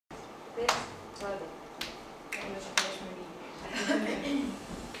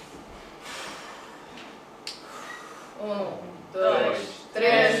Dois,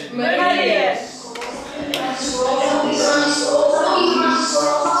 três, Marias!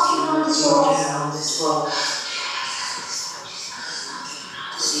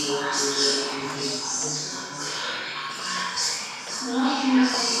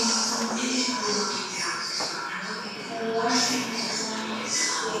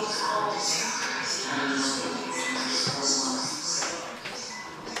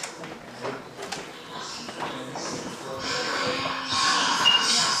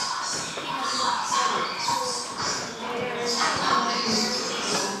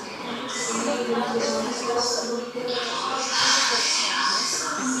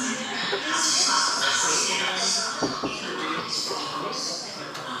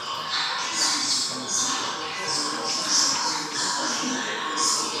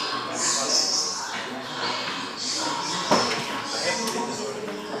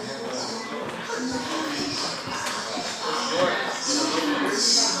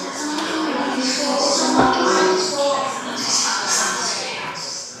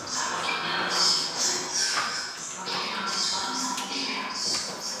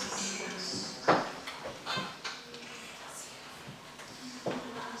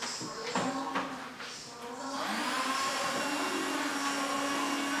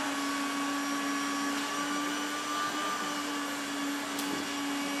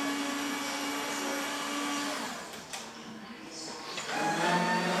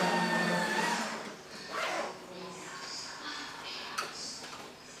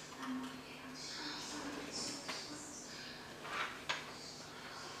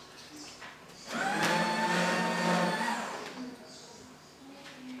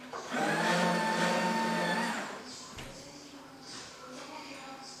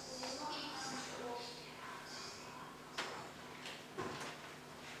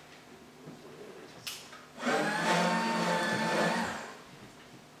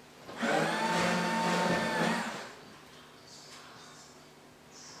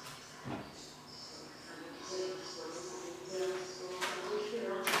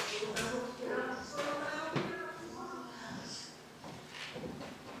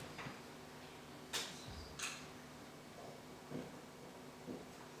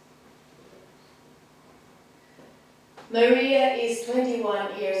 Maria is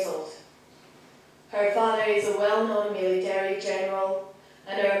 21 years old. Her father is a well-known military general,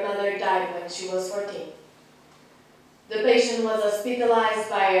 and her mother died when she was 14. The patient was hospitalized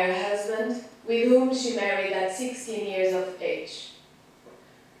by her husband, with whom she married at 16 years of age.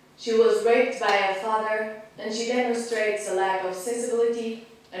 She was raped by her father, and she demonstrates a lack of sensibility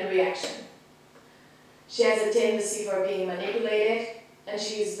and reaction. She has a tendency for being manipulated, and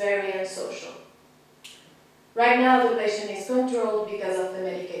she is very unsocial. Right now, the patient is controlled because of the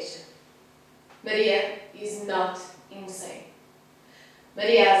medication. Maria is not insane.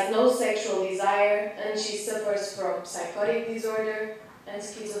 Maria has no sexual desire, and she suffers from psychotic disorder and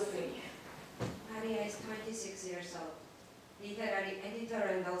schizophrenia. Maria is 26 years old, literary editor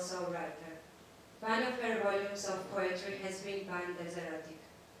and also writer. One of her volumes of poetry has been banned as erotic.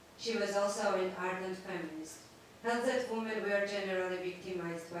 She was also an ardent feminist, held that women were generally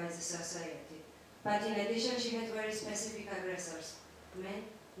victimized by the society. But in addition, she had very specific aggressors, men,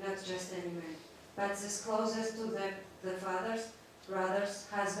 not just any men, but the closest to them, the fathers, brothers,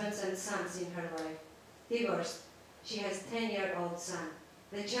 husbands and sons in her life. Divorced, she has a 10-year-old son.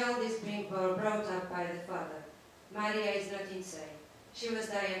 The child is being brought up by the father. Maria is not insane. She was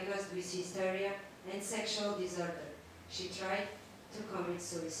diagnosed with hysteria and sexual disorder. She tried to commit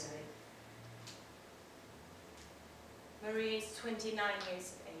suicide. Maria is 29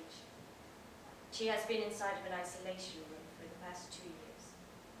 years of age. She has been inside of an isolation room for the past 2 years.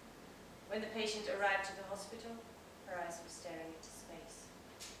 When the patient arrived to the hospital, her eyes were staring into space.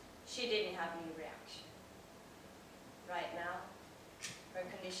 She didn't have any reaction. Right now, her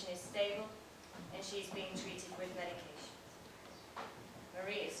condition is stable and she is being treated with medication.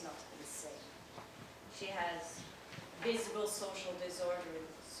 Maria is not insane. She has visible social disorder and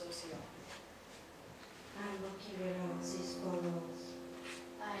sociopathy. I'm walking around these four walls.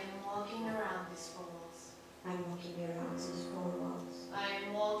 I am walking around these four walls. I'm walking around these four walls. I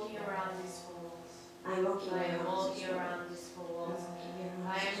am walking around these four walls. I'm walking I am around walking these around these four walls.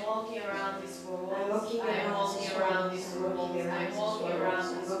 I I am walking around these four walls. I'm walking I am walking around these four walls. I am walking around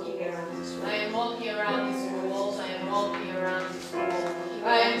these four walls. I am walking around these four walls. I am walking around these four walls. I am walking around these four walls. I am walking around these four walls.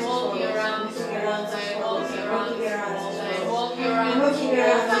 I am walking around these four walls. I am walking around these four walls. I am walking around these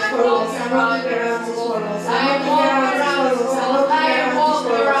four walls. I am walking around these four walls.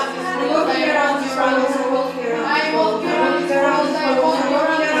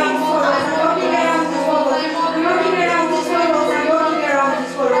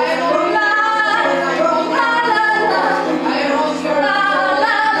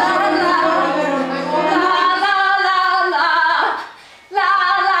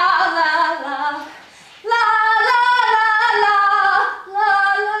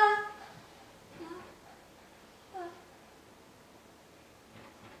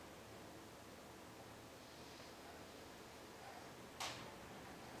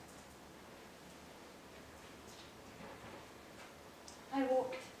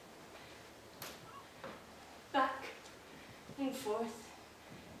 forth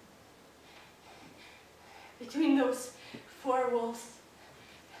between those four walls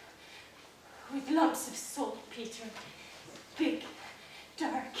with lumps of saltpeter, big,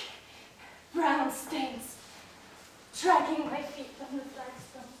 dark, brown stains, dragging my feet on the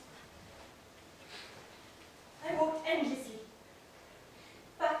flagstones. I walked endlessly,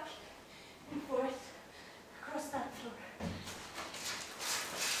 back and forth across that floor,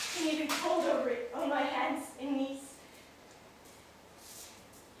 and even crawled over it on my hands and knees.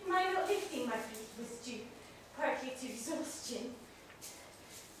 My not lifting my feet was due partly to exhaustion,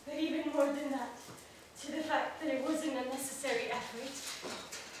 but even more than that, to the fact that it was an unnecessary effort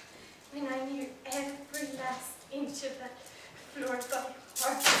when I knew every last inch of that floor by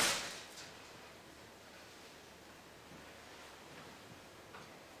heart.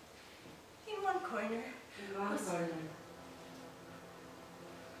 In one corner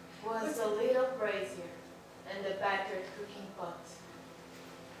was a little brazier and a battered cooking pot.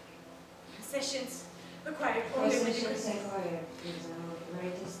 Sessions required only with Possessions acquired without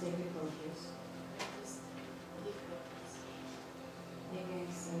greatest difficulties.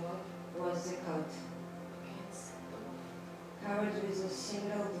 Against the wall was the cot, covered with a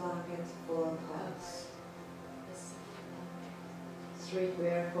single blanket full of holes.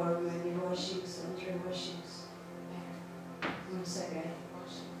 Streetwear for many washings and rewashings. Once again,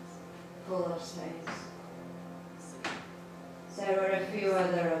 full of stains. There were a few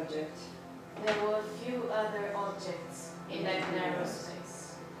other objects. There were a few other objects in that narrow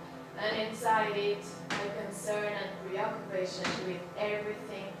space, and inside it, a concern and preoccupation with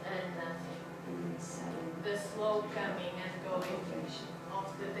everything and nothing. The slow coming and going of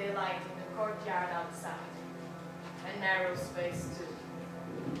the daylight in the courtyard outside. A narrow space too,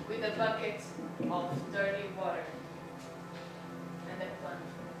 with a bucket of dirty water and a clump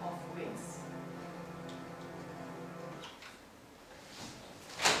of weeds.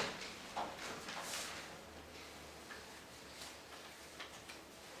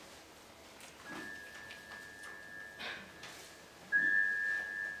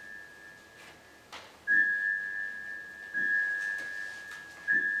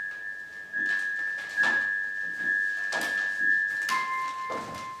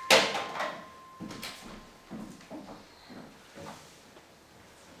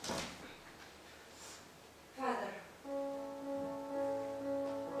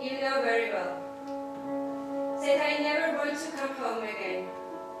 You know very well that I'm never going to come home again.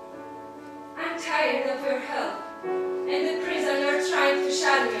 I'm tired of your help and the prison you're trying to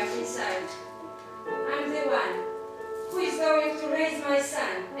shut me up inside. I'm the one who is going to raise my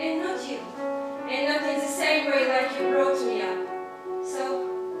son, and not you, and not in the same way like you brought me up. So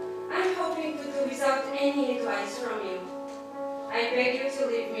I'm hoping to do without any advice from you. I beg you to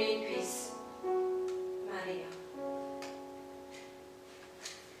leave me in peace. Maria.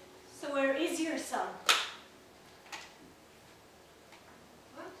 So where is your son?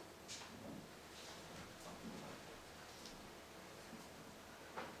 What?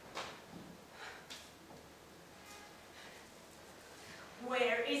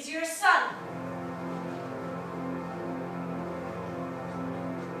 Where is your son?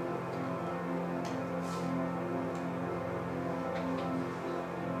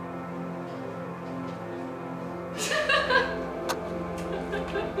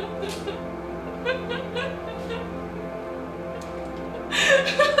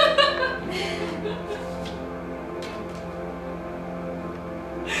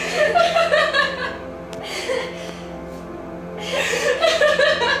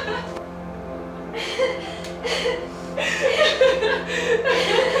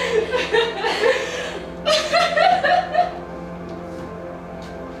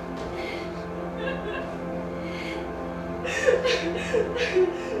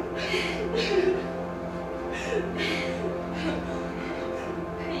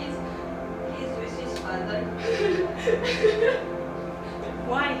 He's with his father.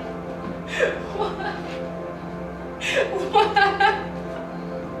 Why?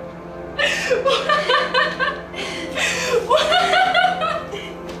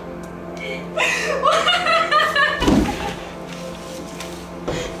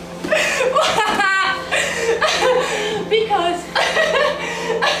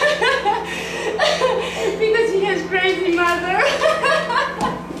 Because he has crazy mother.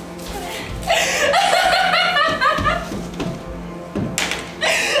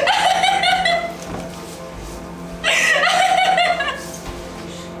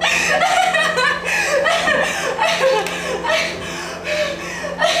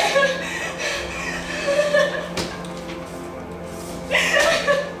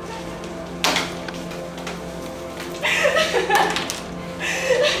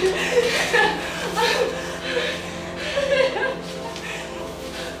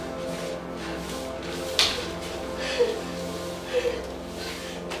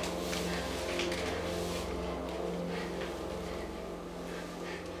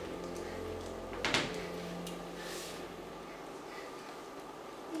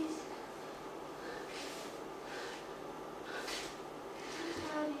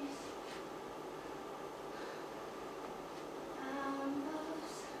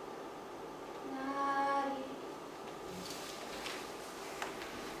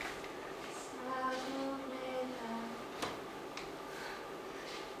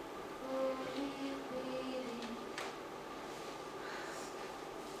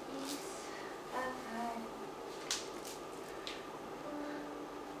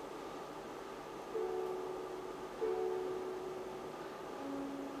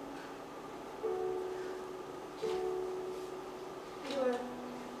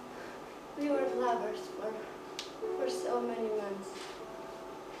 lovers for so many months,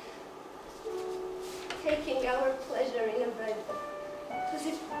 taking our pleasure in a bed to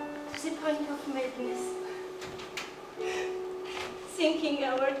the point of madness, sinking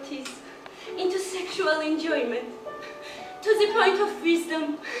our teeth into sexual enjoyment to the point of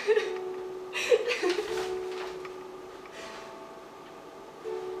wisdom.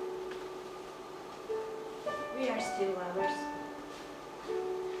 We are still lovers.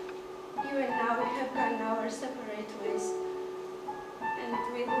 Even now we have gone our separate ways, and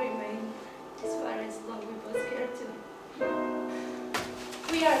will remain as far as long we both care to.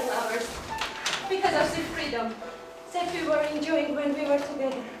 We are lovers because of the freedom that we were enjoying when we were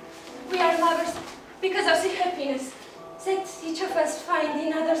together. We are lovers because of the happiness that each of us find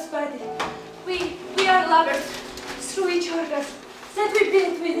in others' body. We are lovers through each orgasm that we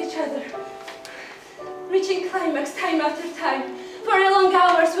build with each other, reaching climax time after time for long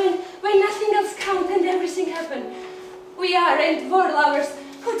hours when nothing else counts and everything happened. We are and were lovers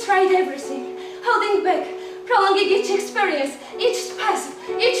who tried everything, holding back, prolonging each experience, each spasm,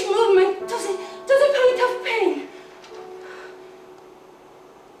 each movement to the point of pain.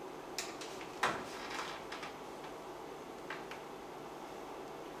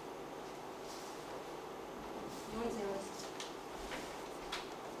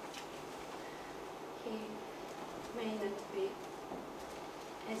 He may not be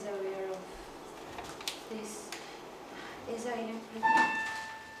as aware of this as I am.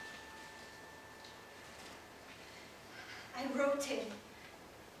 I wrote him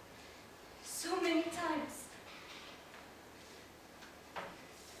so many times,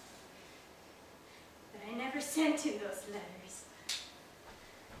 but I never sent him those letters.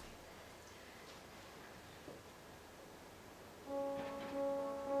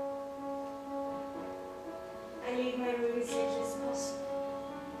 I leave my room as little as possible.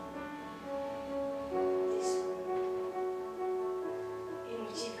 This room, in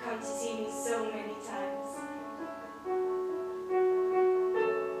which you've come to see me so many times.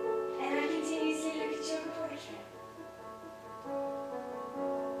 And I continuously look at your portrait.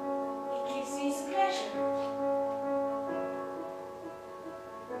 It gives me some pleasure.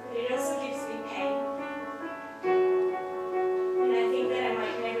 But it also gives me pain. And I think that I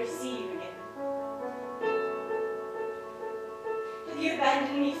might never see you again. Have you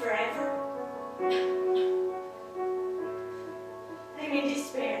abandoned me forever? I'm in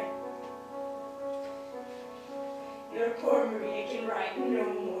despair. Your poor Maria can write no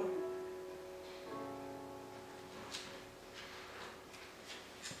more.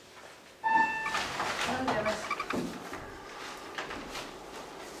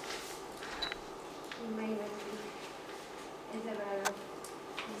 You may not be as aware of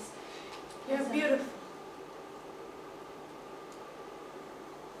this. You're beautiful.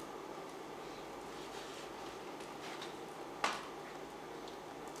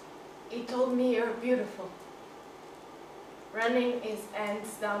 He told me you're beautiful. Running his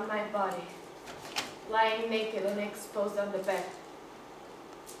hands down my body, lying naked and exposed on the bed.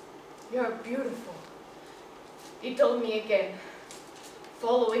 You're beautiful. He told me again,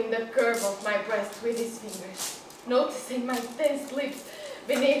 following the curve of my breast with his fingers, noticing my tense lips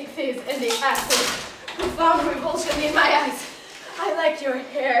beneath his and the acid, profound revulsion in my eyes. I like your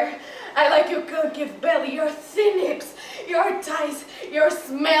hair. I like your concave belly, your thin hips, your thighs, your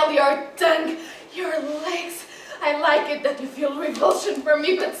smell, your tongue, your legs. I like it that you feel revulsion for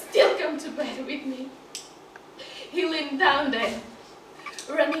me, but still come to bed with me. He leaned down then,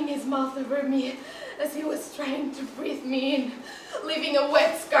 running his mouth over me as he was trying to breathe me in, leaving a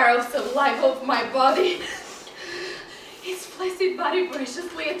wet scar of saliva of my body. His flaccid body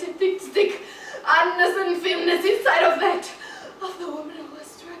preciously attempting to stick hardness and firmness inside of that, of the woman who was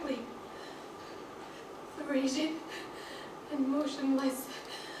struggling. Rigid and motionless,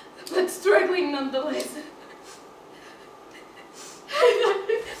 but struggling nonetheless. I thought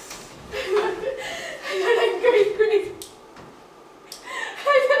I'm going crazy. I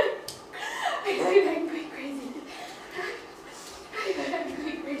thought I'm going crazy. I thought I'm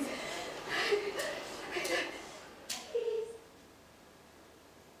going crazy.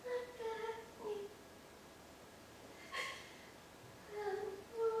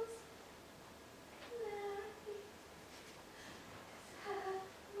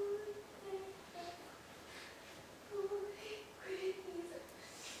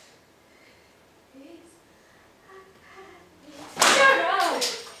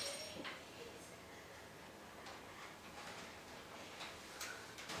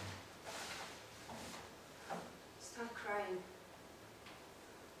 Stop crying.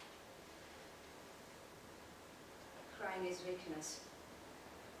 Crying is weakness.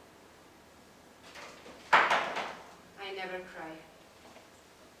 never cry.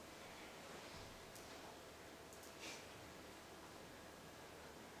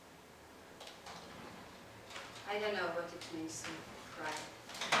 I don't know what it means to cry.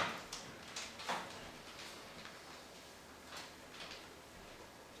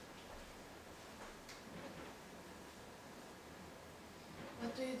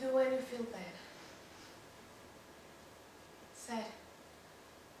 What do you do when you feel bad? Sad?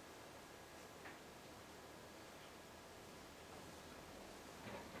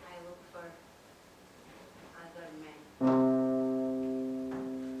 I look for other men.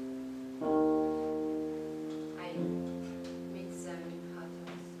 I meet them in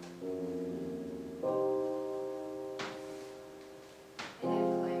hotels. And I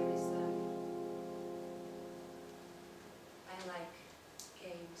play with them. I like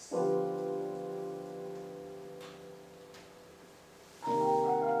games.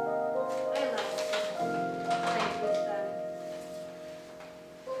 I like to play with them.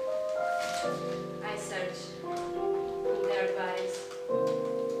 I search in their bodies,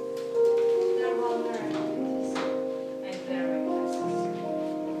 their vulnerabilities, and their weaknesses.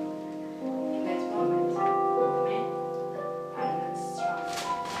 In that moment, men are not strong.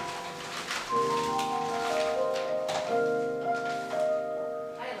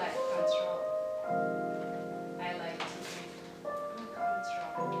 I like control. I like to be in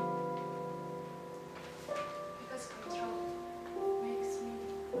control. Because control makes me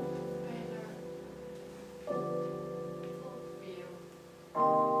better. Fulfill.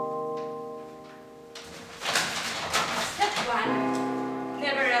 Step 1.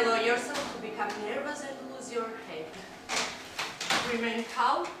 Never allow yourself to become nervous and lose your head. Remain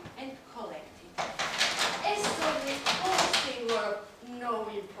calm and collected. As though the whole thing were no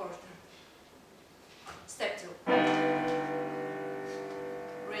important. Step 2.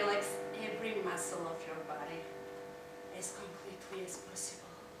 Relax every muscle of your body as completely as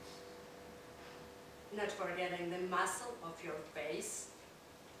possible. Not forgetting the muscle of your face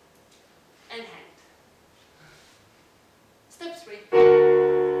and hand. Step 3.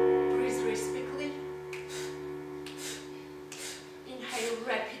 Breathe respectfully. Inhale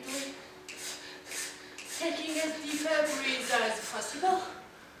rapidly, taking as deep a breath as possible.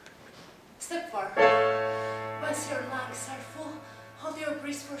 Step 4. Once your lungs are full, hold your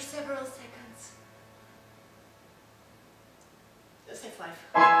breath for several seconds. Step 5.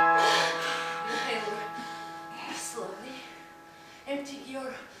 Inhale slowly, empty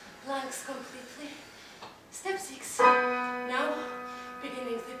your lungs completely. Step 6. Now,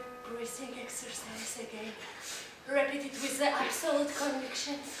 beginning the breathing exercise again. Repeat it with the absolute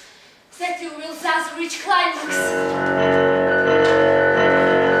conviction that you will thus reach climax.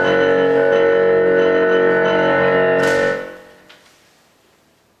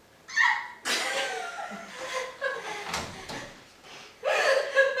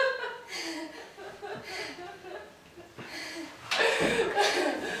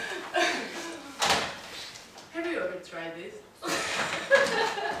 Have you ever tried this?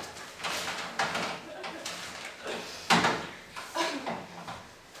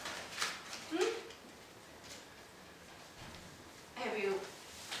 Have you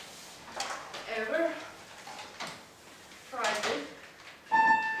ever tried it?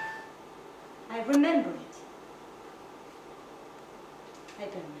 I remember it. I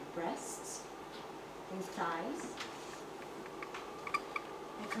burn my breasts and thighs.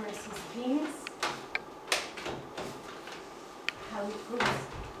 I caress his penis. How it grows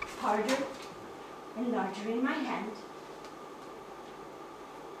harder and larger in my hand.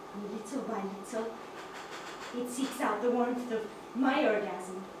 And little by little, it seeks out the warmth of my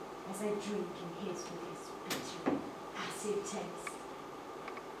orgasm as I drink in his with his bitter, acid taste.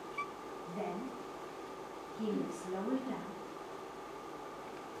 Then, he moves lower down,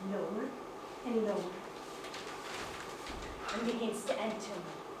 lower and lower, and begins to enter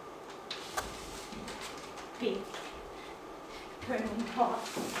me. Big, burning hot,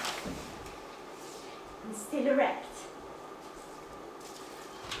 and still erect.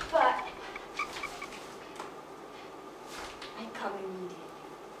 But I come immediately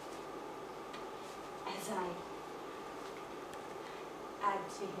as I add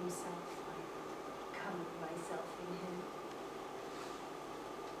to himself, I come myself in him.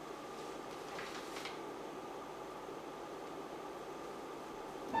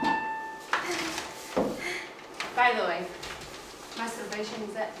 By the way, masturbation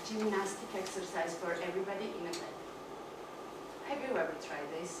is a gymnastic exercise for everybody in a bed. Have you ever tried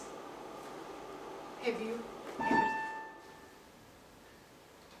this? Have you ever?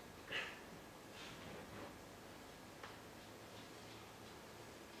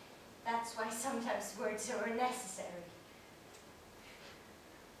 That's why sometimes words are unnecessary.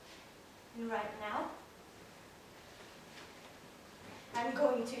 And right now, I'm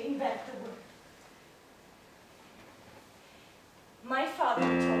going to invent the word. My father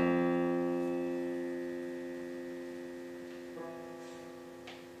told me.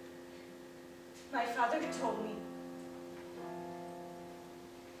 My father told me.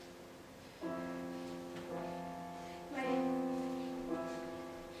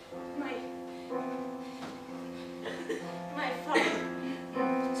 My father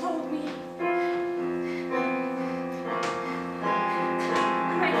told me.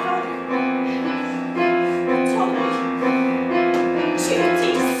 My father told me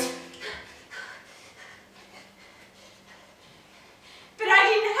duties. But I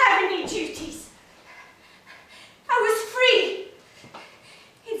didn't have any duties. I was free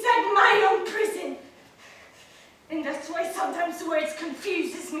inside my own prison. And that's why sometimes words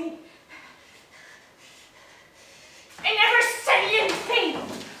confuses me. I never say anything.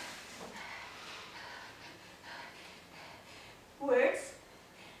 Words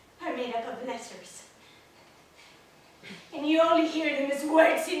are made up of letters. And you only hear them as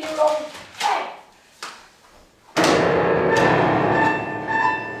words in your own head.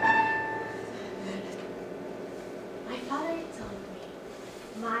 My father told me.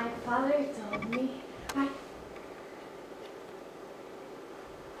 My father told me.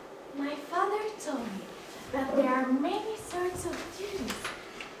 My father told me that there are many sorts of duties,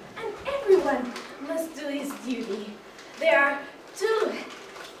 and everyone must do his duty. There are two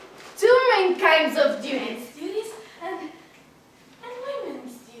main kinds of duties. Duties and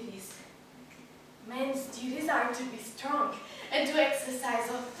women's duties. Men's duties are to be strong and to exercise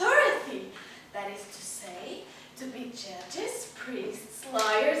authority. That is to say, to be judges, priests,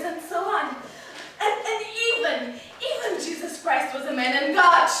 lawyers, and so on. And even Jesus Christ was a man, and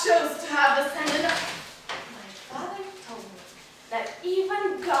God chose to have a son. And my father told me that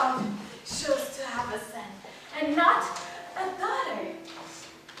even God chose to have a son, and not a daughter.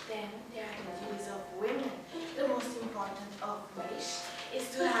 Then there are the duties of women. The most important of which is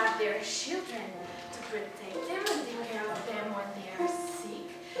to have their children, to protect them and take care of them when they are sick,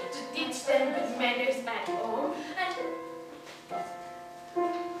 to teach them good manners at home, and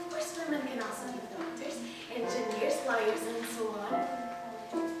of course women can also be doctors, engineers, lawyers, and so on.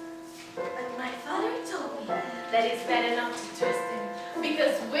 But my father told me that it's better not to trust him,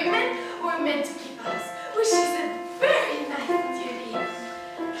 because women were meant to keep house, which is a very nice duty.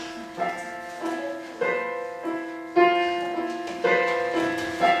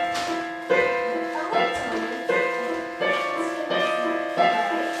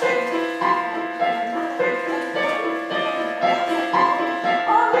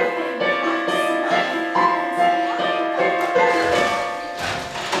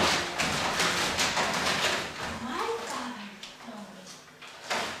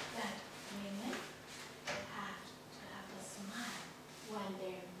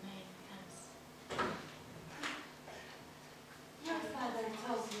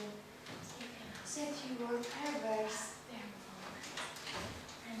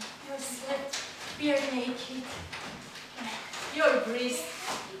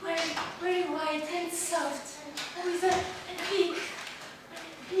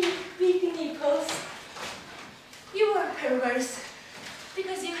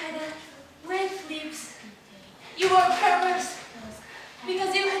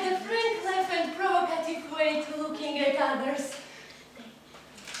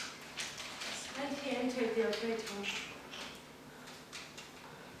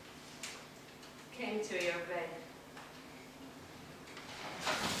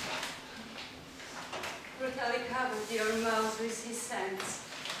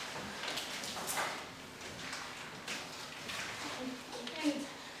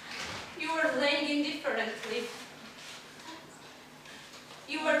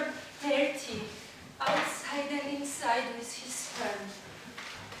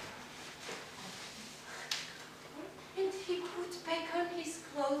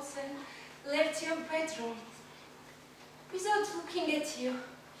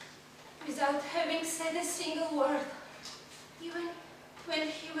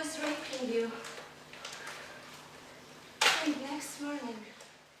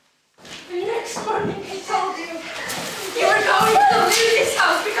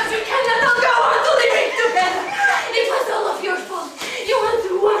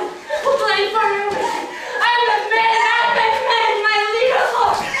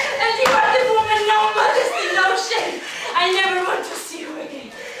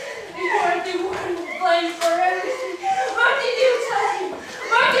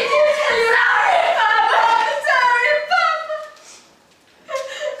 Sorry, Papa.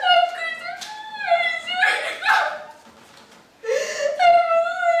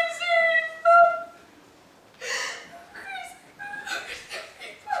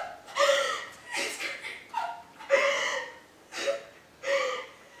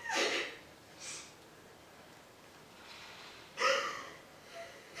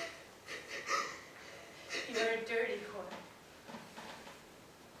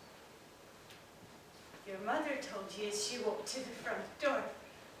 your mother told you as she walked to the front door.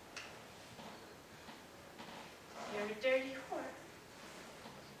 You're a dirty whore.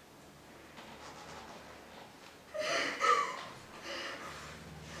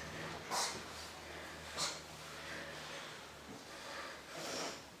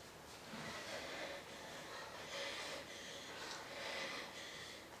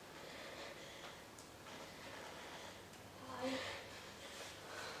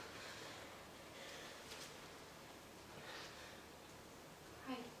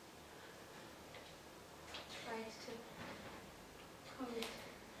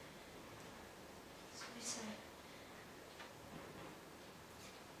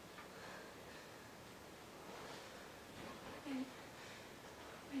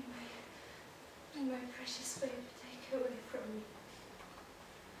 My precious baby take away from me.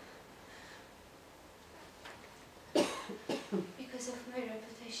 Because of my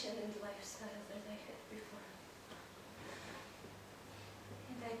reputation and lifestyle that I had before.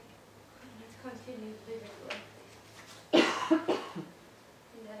 And I could not continue living like this.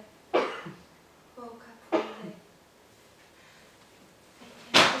 And I woke up one day. I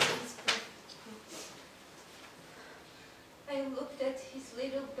came to his bed. I looked at his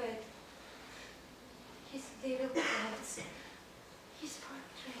little bed. His little clothes, his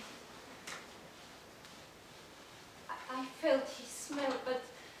portrait. I felt his smell, but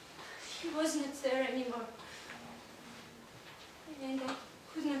he was not there anymore. And I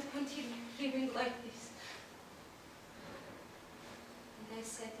could not continue living like this. And I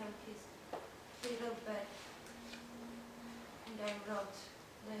sat on his little bed, and I wrote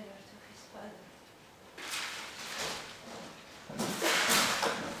a letter to his father.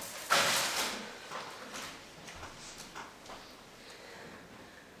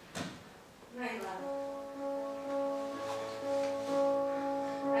 My love,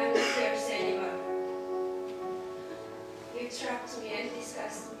 I'm not yours anymore. You trapped me and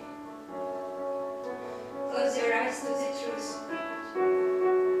disgusted me. Close your eyes to the truth.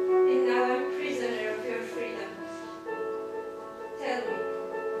 And now I'm prisoner of your freedom. Tell me,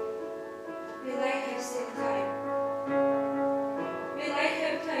 will I have still time? Will I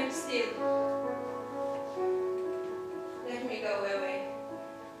have time still? Let me go away.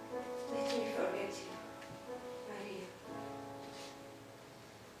 Let me forget you, Maria.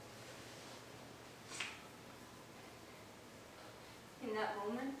 In that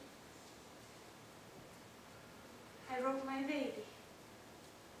moment, I wrote my baby.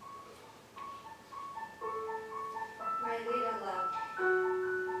 My little love,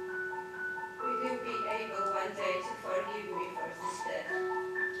 will you be able one day to forgive me for this death?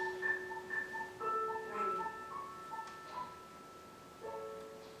 Mommy.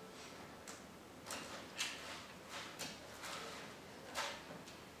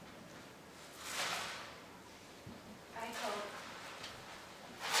 I called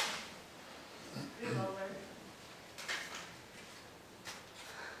revolver.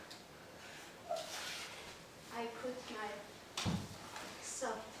 I put my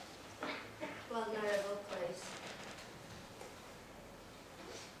soft, vulnerable place.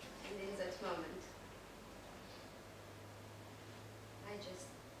 And in that moment, I just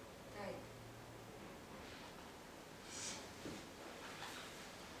died.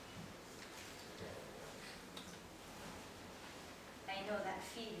 I know that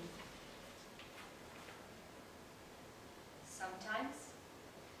feeling. Sometimes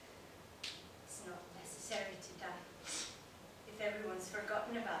it's not necessary to die if everyone's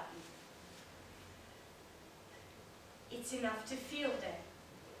forgotten about you. It's enough to feel dead.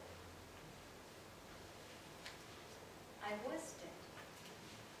 I was dead.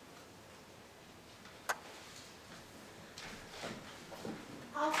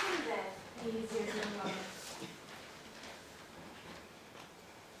 How can death be easier than love?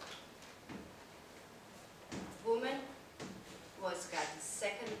 Woman was God's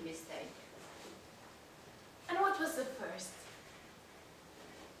second mistake. And what was the first?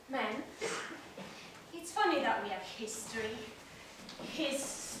 Man? It's funny that we have history, his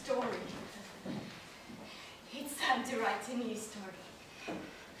story. It's time to write a new story.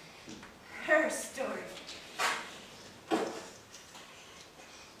 Her story.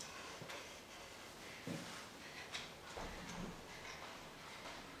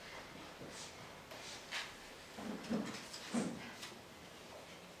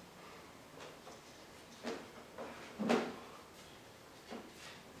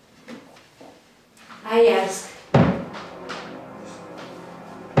 I ask,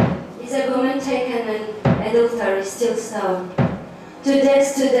 is a woman taken and adultery still stoned to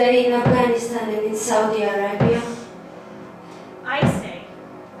death today in Afghanistan and in Saudi Arabia? I say,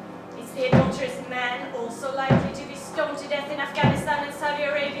 it's the their daughter's man also likely to be stoned to death in Afghanistan and Saudi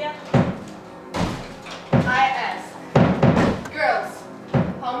Arabia? I ask, girls,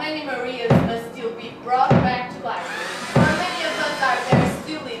 how many Marias must still be brought back to life? How many of us are there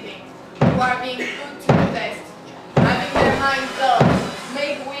still living, who are being put to the test, having their minds dull,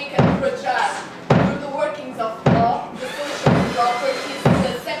 made weak and fragile, through the workings of law, the social properties,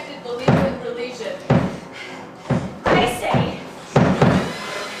 the accepted beliefs and religion? I say,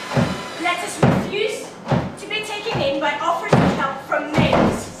 let us refuse to be taken in by offers of help from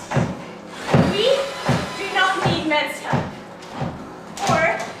males. We do not need men's help.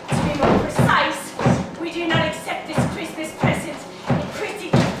 Or, to be more precise, we do not accept this Christmas present in pretty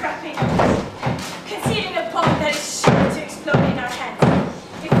gift wrapping, concealing a bomb that is sure to explode in our hands.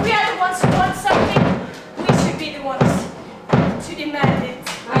 If we are the ones who want something, we should be the ones to demand it.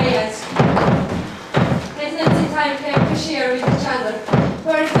 I ask. Isn't it time came to share with each other?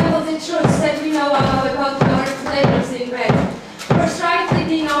 For example, the truths that we know about our pleasures in bed. For strictly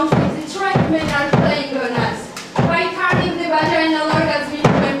denounced the right men are playing on us. By turning the vaginal orgasm into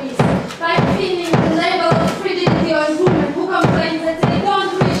a miss. By pinning the label of frigidity on women who complain that they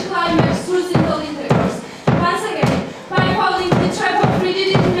don't reach climax through simple intercourse. Once again, by falling the trap of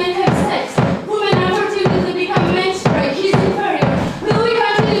frigidity men have sex. Women unfortunately become menstruate. He's inferior. Will we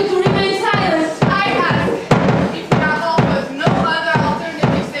continue to remain silent? I ask, if not offered no other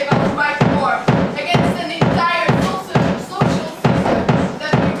alternatives, they must fight war against an entire social system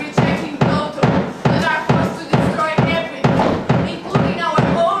that we reject in total, that are forced to destroy everything, including our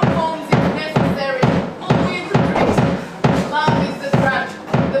own homes if necessary. Who will retreat? Love is the trap,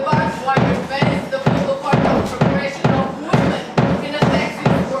 the barbed wire fence, the focal point of progression of women in a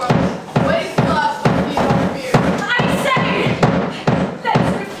sexist world. What is love but fear of fear? I say, let's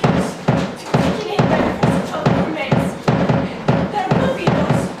refuse to be taken in by the present of males. There will be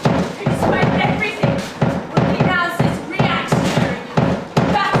those who, despite everything, will denounce this reactionary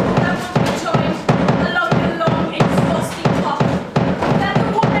battle that will be joined along the long, exhausting path. That the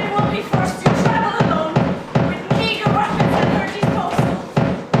woman will be forced to travel alone with meager weapons at her disposal.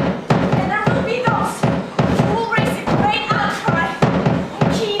 And there will be those who will raise a great outcry when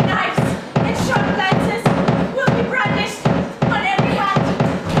keen knives and sharp lances will be brandished on every hand.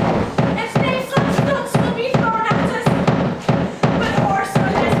 And names like stones will be thrown at us. But whores or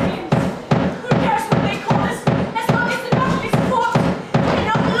lesbians, who cares what they call us, as long as the battle is fought and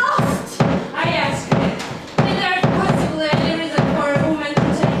not lost? I ask, is there possibly any reason for a woman to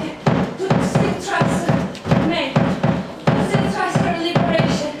still trust men, to still trust her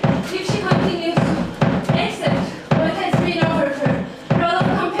liberation, if she continues to accept what has been offered her, role of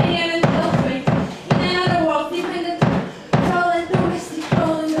companion and helpmate, in another world, dependent role and domestic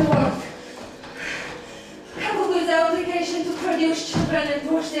role in the world, coupled with the obligation to produce children and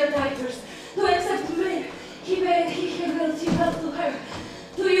wash their diapers, to accept men he will help to her,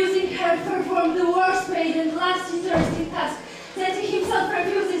 to using her perform the worst paid and last interesting task that he himself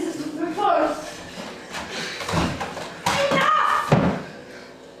refuses to perform. Enough!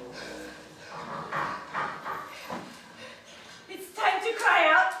 It's time to cry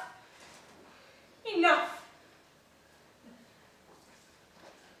out. Enough!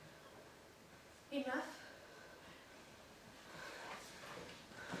 Enough?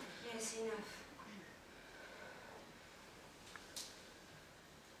 Yes, enough.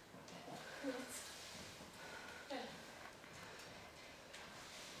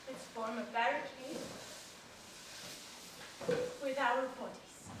 Let's form a barricade with our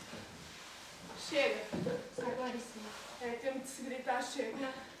bodies. Chega. É tempo de se gritar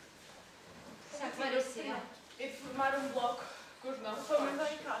chega. Sakvarisia. E de formar bloco com os nossos Vamos corpos.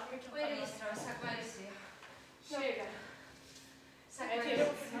 bem calma, Where is our Sakvarisia? Chega. É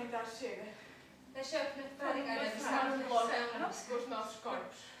tempo de se gritar chega. Deixa-me Vamos formar bloco com os nossos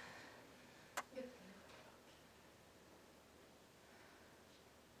corpos.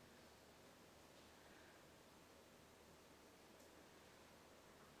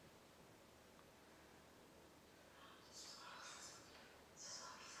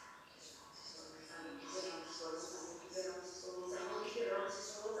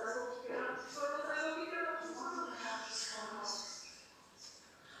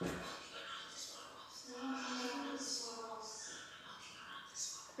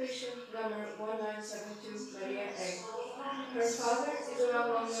 Patient number 1972, Maria A. Her father is a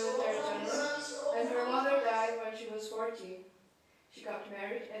well-known military general, and her mother died when she was 14. She got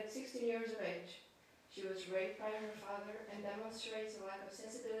married at 16 years of age. She was raped by her father and demonstrates a lack of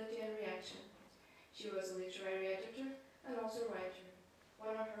sensibility and reaction. She was a literary editor and also writer.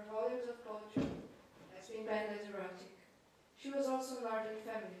 One of her volumes of poetry has been banned as erotic. She was also an ardent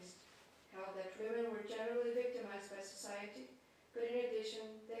feminist. held that women were generally victimized by society, but in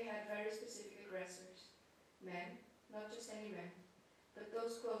addition, they had very specific aggressors. Men, not just any men, but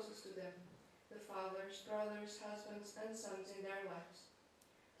those closest to them, the fathers, brothers, husbands, and sons in their lives.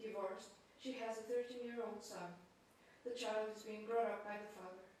 Divorced, she has a 13-year-old son. The child is being brought up by the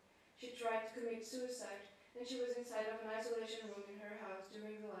father. She tried to commit suicide, and she was inside of an isolation room in her house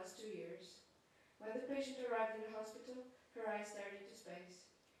during the last 2 years. When the patient arrived in the hospital, her eyes stared into space.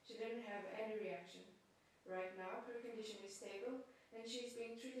 She didn't have any reaction. Right now, her condition is stable, and she is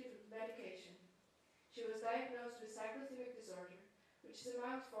being treated with medication. She was diagnosed with cyclothymic disorder, which is a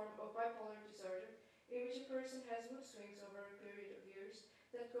mild form of bipolar disorder in which a person has mood swings over a period of years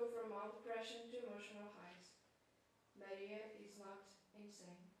that go from mild depression to emotional highs. Maria is not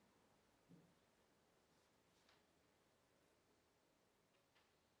insane.